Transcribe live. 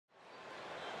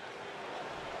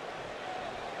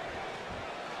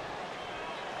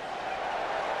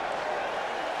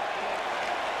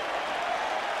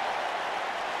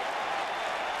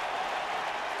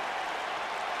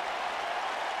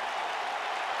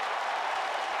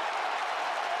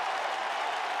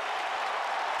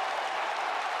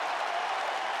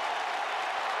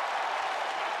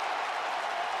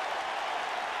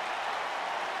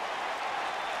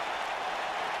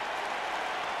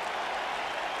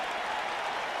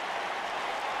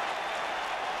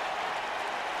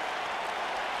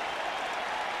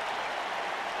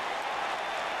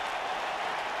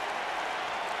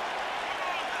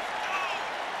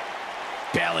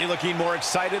Bayley looking more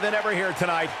excited than ever here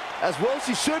tonight. As well as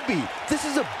she should be. This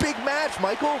is a big match,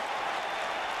 Michael.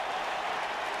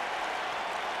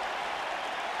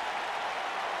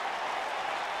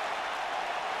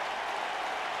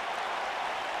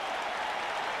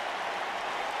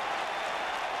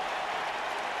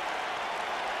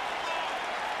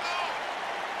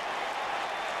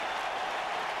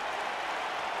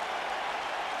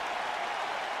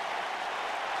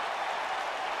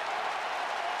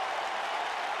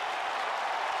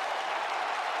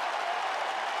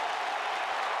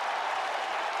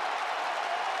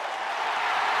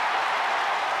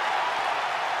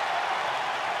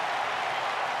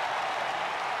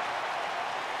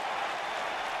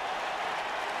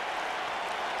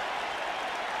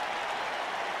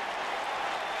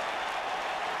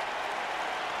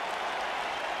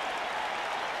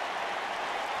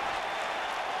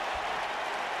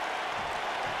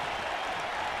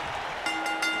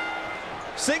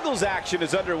 Singles action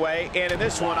is underway, and in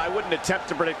this one, I wouldn't attempt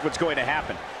to predict what's going to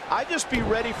happen. I'd just be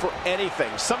ready for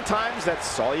anything. Sometimes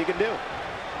that's all you can do.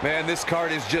 Man, this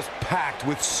card is just packed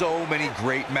with so many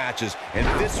great matches, and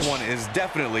this one is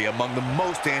definitely among the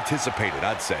most anticipated,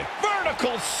 I'd say.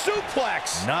 Vertical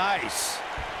suplex. Nice.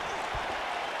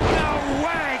 No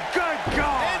way. Good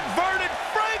God. Inverted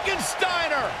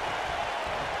Frankensteiner.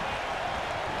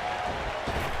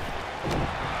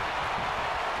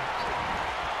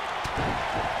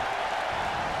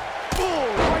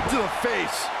 Right to the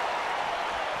face.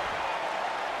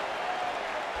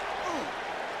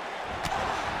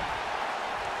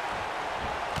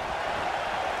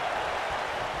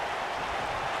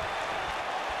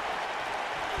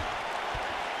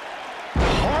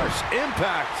 Harsh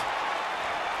impact.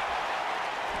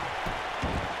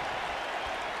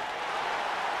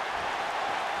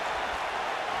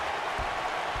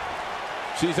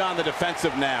 She's on the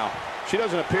defensive now. She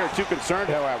doesn't appear too concerned,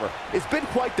 however. It's been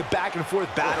quite the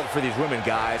back-and-forth battle for these women,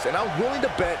 guys, and I'm willing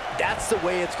to bet that's the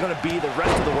way it's going to be the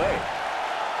rest of the way.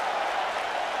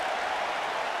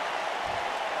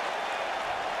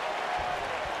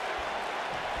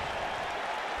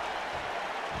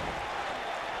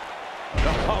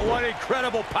 Oh, what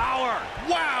incredible power.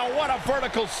 Wow, what a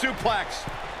vertical suplex.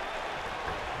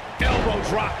 Elbow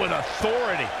drop with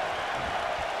authority.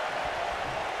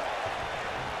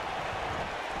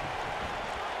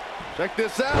 Check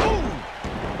this out.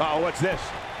 Oh, what's this?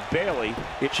 Bayley,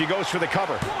 she goes for the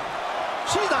cover.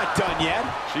 She's not done yet.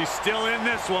 She's still in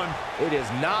this one. It is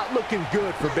not looking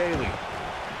good for Bayley.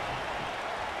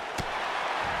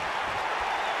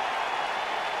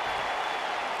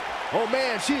 Oh,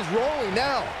 man, she's rolling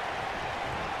now.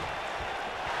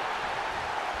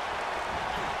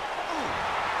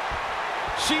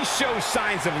 She shows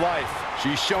signs of life.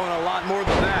 She's showing a lot more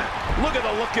than that. Look at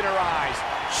the look in her eyes.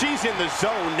 She's in the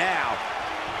zone now.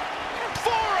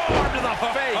 Forearm to the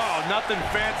face. Oh, nothing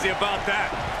fancy about that.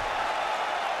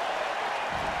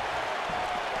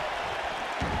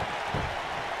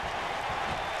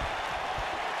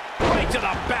 Right to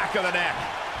the back of the neck.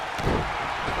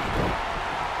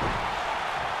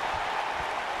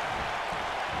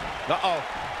 Uh-oh.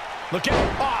 Look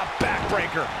at,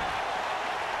 backbreaker.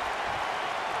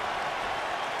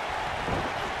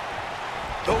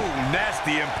 Oh,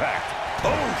 nasty impact.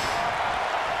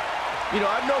 You know,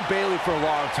 I've known Bayley for a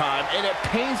long time, and it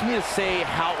pains me to say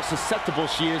how susceptible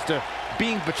she is to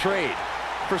being betrayed.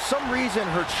 For some reason,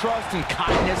 her trust and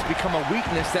kindness become a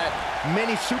weakness that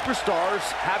many superstars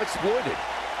have exploited.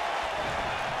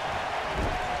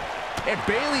 And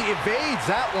Bayley evades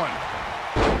that one.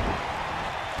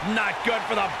 Not good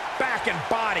for the back and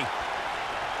body.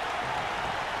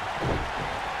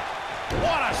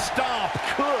 What a stomp.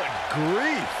 Good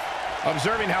grief.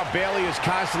 Observing how Bayley is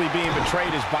constantly being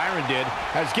betrayed as Byron did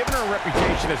has given her a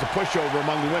reputation as a pushover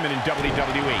among the women in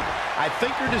WWE. I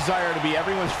think her desire to be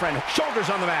everyone's friend. Shoulders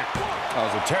on the mat. Oh,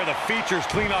 so tear the features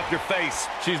clean off your face.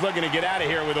 She's looking to get out of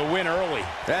here with a win early.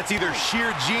 That's either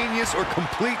sheer genius or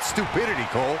complete stupidity,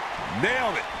 Cole.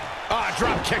 Nailed it.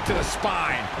 Drop kick to the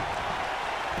spine.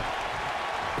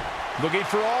 Looking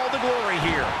for all the glory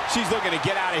here. She's looking to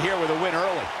get out of here with a win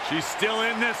early. She's still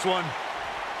in this one.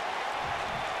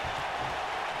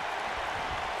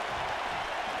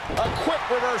 A quick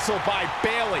reversal by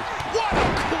Bayley. What a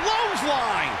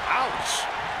clothesline! Ouch!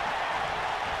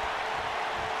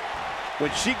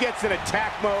 When she gets in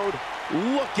attack mode,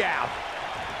 look out.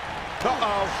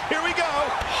 Uh-oh, here we go.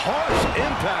 Harsh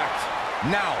impact.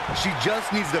 Now, she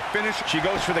just needs to finish. She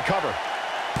goes for the cover.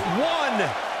 1,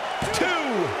 2.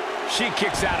 She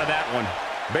kicks out of that one.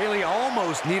 Bayley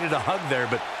almost needed a hug there,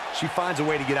 but she finds a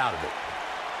way to get out of it.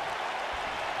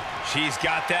 She's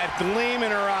got that gleam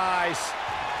in her eyes.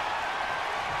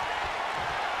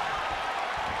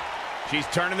 She's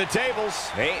turning the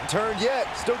tables. They ain't turned yet.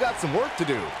 Still got some work to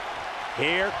do.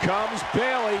 Here comes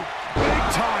Bayley. Big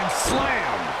time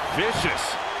slam.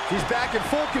 Vicious. She's back in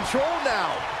full control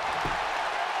now.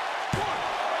 1,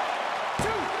 2,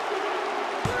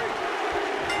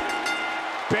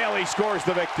 3. Bayley scores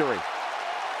the victory.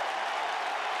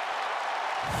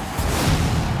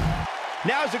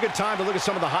 Now's a good time to look at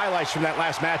some of the highlights from that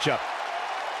last matchup.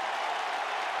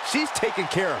 She's taking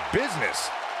care of business.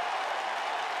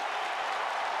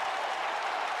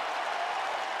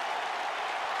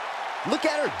 Look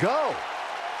at her go.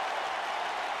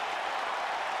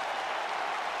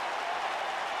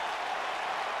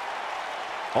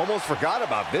 Almost forgot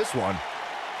about this one.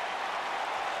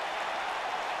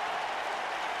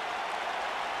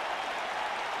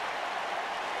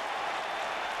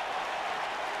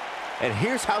 And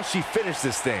here's how she finished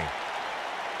this thing.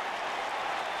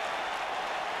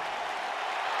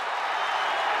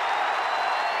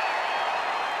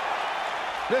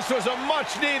 This was a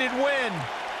much-needed win.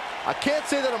 I can't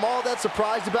say that I'm all that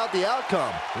surprised about the outcome.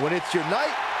 When it's your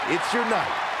night, it's your night.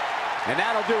 And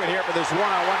that'll do it here for this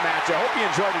one-on-one match. I hope you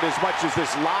enjoyed it as much as this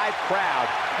live crowd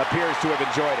appears to have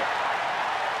enjoyed it.